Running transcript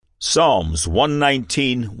Psalms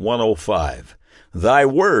 119:105. Thy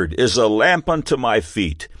word is a lamp unto my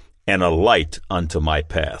feet, and a light unto my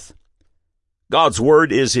path. God's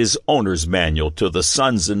word is his owner's manual to the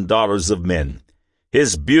sons and daughters of men.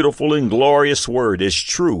 His beautiful and glorious word is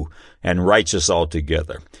true and righteous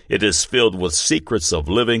altogether. It is filled with secrets of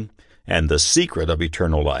living and the secret of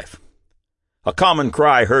eternal life. A common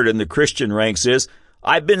cry heard in the Christian ranks is,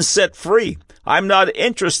 "I've been set free. I'm not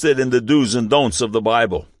interested in the do's and don'ts of the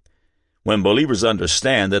Bible." When believers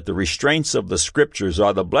understand that the restraints of the Scriptures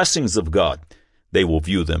are the blessings of God, they will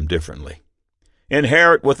view them differently.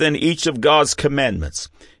 Inherent within each of God's commandments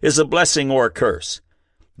is a blessing or a curse.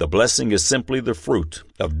 The blessing is simply the fruit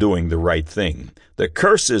of doing the right thing. The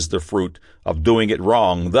curse is the fruit of doing it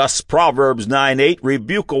wrong. Thus, Proverbs 9:8,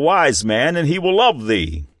 "Rebuke a wise man, and he will love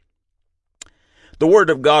thee." The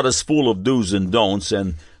Word of God is full of do's and don'ts,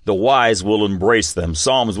 and the wise will embrace them.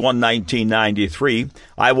 Psalms 119:93,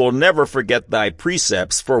 "I will never forget thy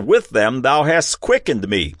precepts, for with them thou hast quickened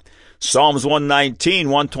me." Psalms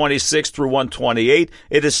 119:126 through 128,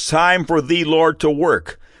 "It is time for thee, Lord, to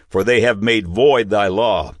work, for they have made void thy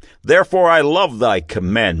law. Therefore I love thy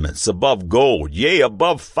commandments above gold, yea,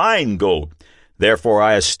 above fine gold. Therefore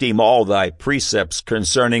I esteem all thy precepts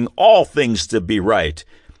concerning all things to be right,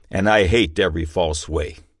 and I hate every false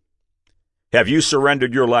way." Have you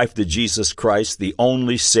surrendered your life to Jesus Christ, the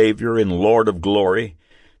only Savior and Lord of glory?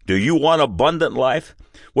 Do you want abundant life?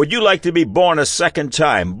 Would you like to be born a second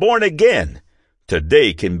time, born again?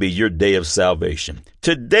 Today can be your day of salvation.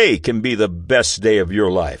 Today can be the best day of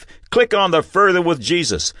your life. Click on the Further with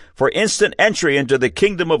Jesus for instant entry into the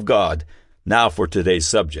kingdom of God. Now for today's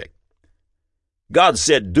subject. God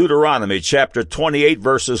said, Deuteronomy chapter 28,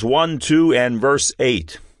 verses 1, 2, and verse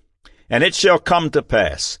 8, "And it shall come to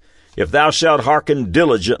pass, if thou shalt hearken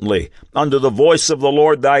diligently unto the voice of the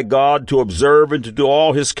Lord thy God, to observe and to do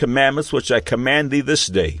all his commandments which I command thee this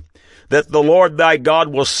day, that the Lord thy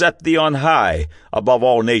God will set thee on high above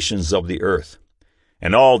all nations of the earth.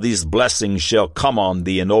 And all these blessings shall come on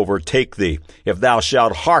thee and overtake thee, if thou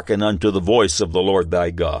shalt hearken unto the voice of the Lord thy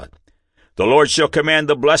God. The Lord shall command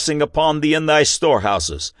the blessing upon thee in thy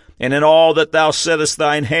storehouses, and in all that thou settest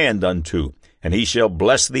thine hand unto, and he shall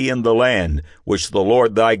bless thee in the land which the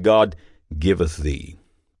Lord thy God giveth thee."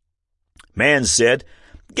 Man said,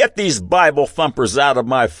 "Get these Bible thumpers out of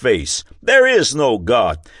my face. There is no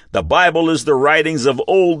God. The Bible is the writings of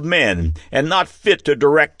old men and not fit to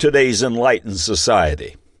direct today's enlightened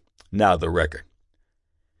society." Now the record.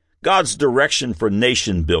 God's direction for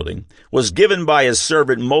nation building was given by his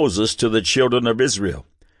servant Moses to the children of Israel.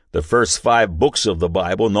 The first 5 books of the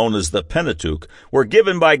Bible, known as the Pentateuch, were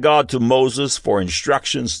given by God to Moses for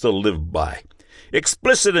instructions to live by.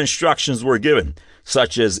 Explicit instructions were given,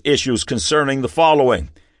 such as issues concerning the following: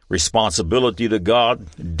 responsibility to God,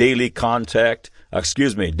 daily conduct,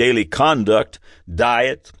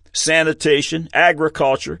 diet, sanitation,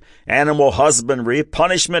 agriculture, animal husbandry,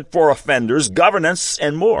 punishment for offenders, governance,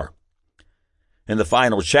 and more. In the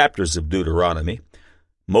final chapters of Deuteronomy,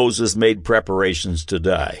 Moses made preparations to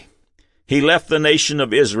die. He left the nation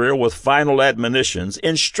of Israel with final admonitions,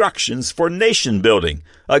 instructions for nation building.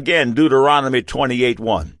 Again, Deuteronomy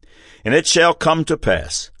 28:1. "And it shall come to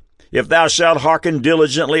pass, if thou shalt hearken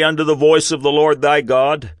diligently unto the voice of the Lord thy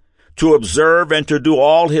God, to observe and to do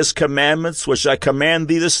all his commandments which I command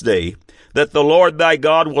thee this day, that the Lord thy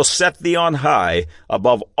God will set thee on high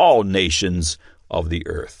above all nations of the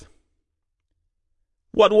earth."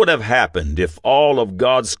 What would have happened if all of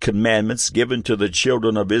God's commandments given to the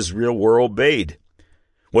children of Israel were obeyed?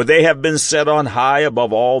 Would they have been set on high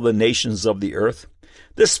above all the nations of the earth?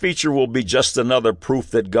 This feature will be just another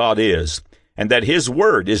proof that God is, and that his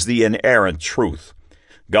word is the inerrant truth.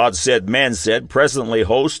 God said, man said, presently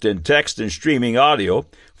host in text and streaming audio,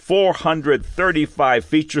 435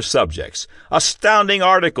 feature subjects, astounding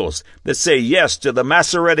articles that say yes to the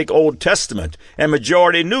Masoretic Old Testament and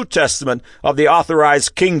majority New Testament of the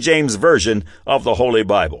authorized King James Version of the Holy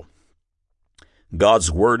Bible.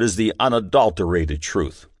 God's word is the unadulterated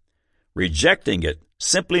truth. Rejecting it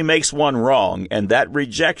simply makes one wrong, and that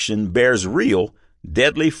rejection bears real,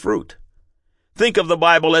 deadly fruit. Think of the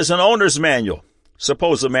Bible as an owner's manual.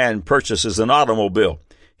 Suppose a man purchases an automobile.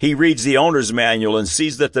 He reads the owner's manual and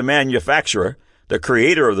sees that the manufacturer, the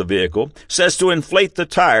creator of the vehicle, says to inflate the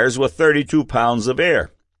tires with 32 pounds of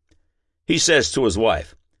air. He says to his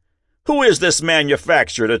wife, "Who is this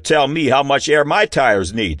manufacturer to tell me how much air my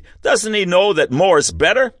tires need? Doesn't he know that more is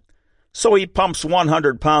better?" So he pumps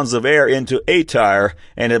 100 pounds of air into a tire,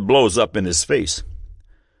 and it blows up in his face.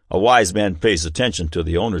 A wise man pays attention to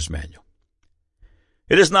the owner's manual.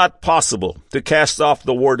 It is not possible to cast off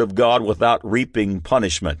the word of God without reaping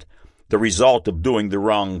punishment. the result of doing the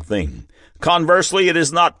wrong thing. Conversely, it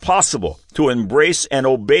is not possible to embrace and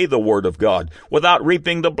obey the Word of God without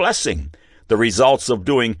reaping the blessing, the results of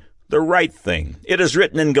doing the right thing. It is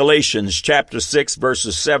written in Galatians chapter 6,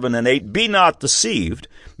 verses 7 and 8, "Be not deceived,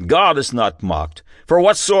 God is not mocked. For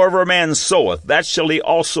whatsoever a man soweth, that shall he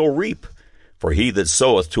also reap. For he that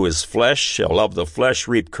soweth to his flesh shall of the flesh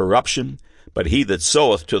reap corruption, but he that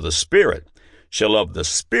soweth to the Spirit shall of the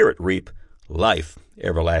Spirit reap life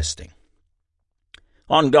everlasting."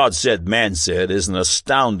 On God Said, Man Said is an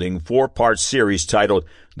astounding 4-part series titled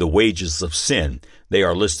The Wages of Sin. They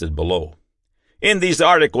are listed below. In these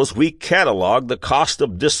articles, we catalog the cost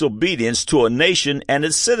of disobedience to a nation and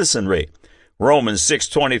its citizenry. Romans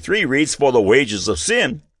 6:23 reads, "For the wages of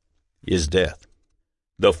sin is death."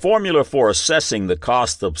 The formula for assessing the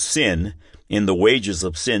cost of sin in the Wages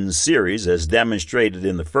of Sin series, as demonstrated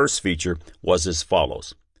in the first feature, was as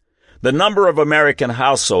follows. The number of American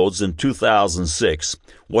households in 2006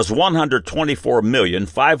 was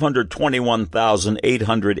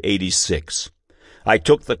 124,521,886. I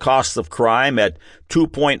took the cost of crime at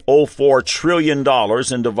 $2.04 trillion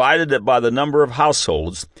and divided it by the number of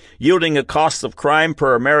households, yielding a cost of crime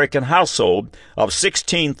per American household of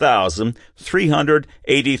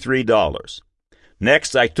 $16,383.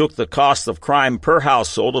 Next, I took the cost of crime per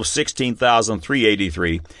household of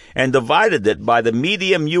 $16,383 and divided it by the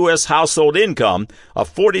median U.S. household income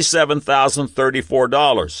of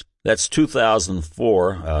 $47,034. That's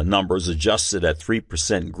 2004 numbers adjusted at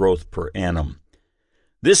 3% growth per annum.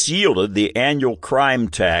 This yielded the annual crime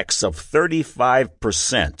tax of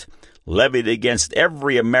 35% levied against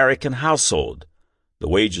every American household. The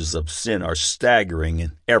wages of sin are staggering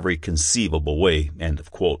in every conceivable way. End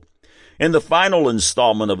of quote. In the final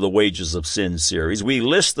installment of the Wages of Sin series, we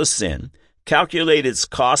list the sin, calculate its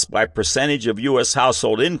cost by percentage of U.S.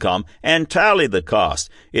 household income, and tally the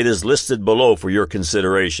cost. It is listed below for your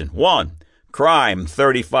consideration. 1. Crime,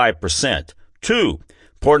 35%. 2.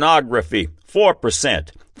 Pornography,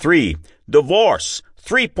 4%. 3. Divorce,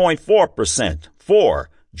 3.4%. 4.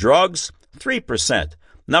 Drugs, 3%.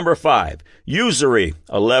 Number 5. Usury,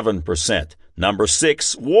 11%. Number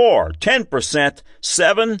 6. War, 10%.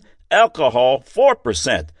 7. Alcohol,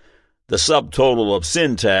 4%. The subtotal of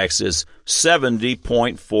sin tax is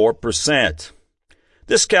 70.4%.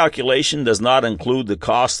 This calculation does not include the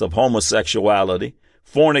cost of homosexuality,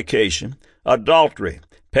 fornication, adultery,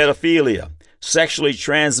 pedophilia, sexually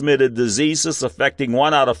transmitted diseases affecting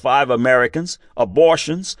 1 out of 5 Americans,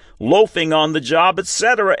 abortions, loafing on the job,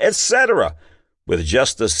 etc., etc. With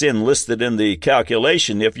just the sin listed in the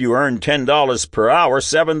calculation, if you earn $10 per hour,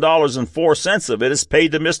 $7.04 of it is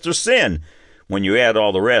paid to Mr. Sin. When you add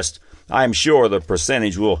all the rest, I'm sure the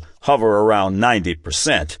percentage will hover around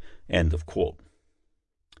 90%. End of quote.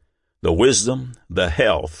 The wisdom, the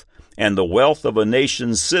health, and the wealth of a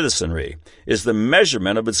nation's citizenry is the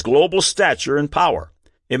measurement of its global stature and power.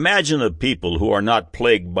 Imagine a people who are not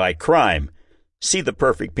plagued by crime. See the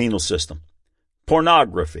perfect penal system.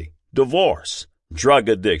 Pornography, divorce, drug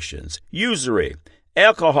addictions, usury,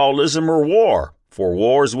 alcoholism, or war. For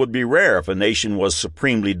wars would be rare if a nation was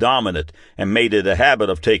supremely dominant and made it a habit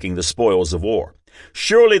of taking the spoils of war.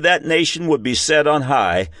 Surely that nation would be set on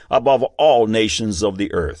high above all nations of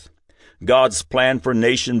the earth. God's plan for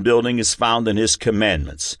nation building is found in His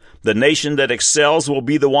commandments. The nation that excels will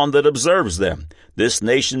be the one that observes them. This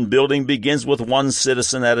nation building begins with one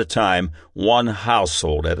citizen at a time, one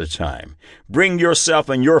household at a time. Bring yourself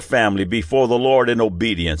and your family before the Lord in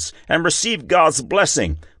obedience and receive God's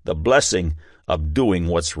blessing, the blessing of doing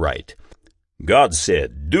what's right. God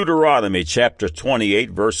said, Deuteronomy chapter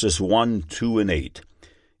 28, verses 1, 2, and 8,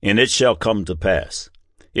 "And it shall come to pass,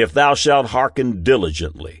 if thou shalt hearken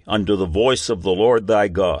diligently unto the voice of the Lord thy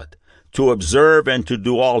God, to observe and to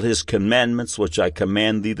do all His commandments which I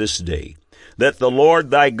command thee this day, that the Lord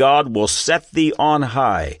thy God will set thee on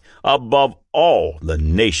high above all the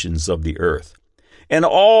nations of the earth. And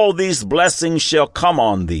all these blessings shall come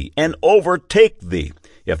on thee and overtake thee,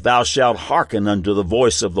 if thou shalt hearken unto the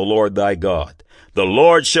voice of the Lord thy God. The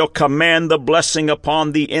Lord shall command the blessing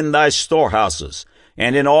upon thee in thy storehouses,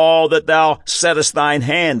 and in all that thou settest thine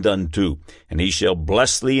hand unto, and He shall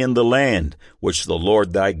bless thee in the land which the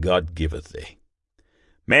Lord thy God giveth thee."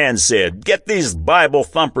 Man said, "Get these Bible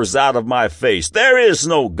thumpers out of my face. There is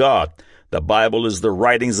no God. The Bible is the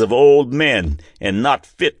writings of old men and not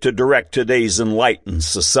fit to direct today's enlightened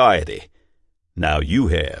society." Now you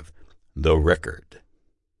have the record.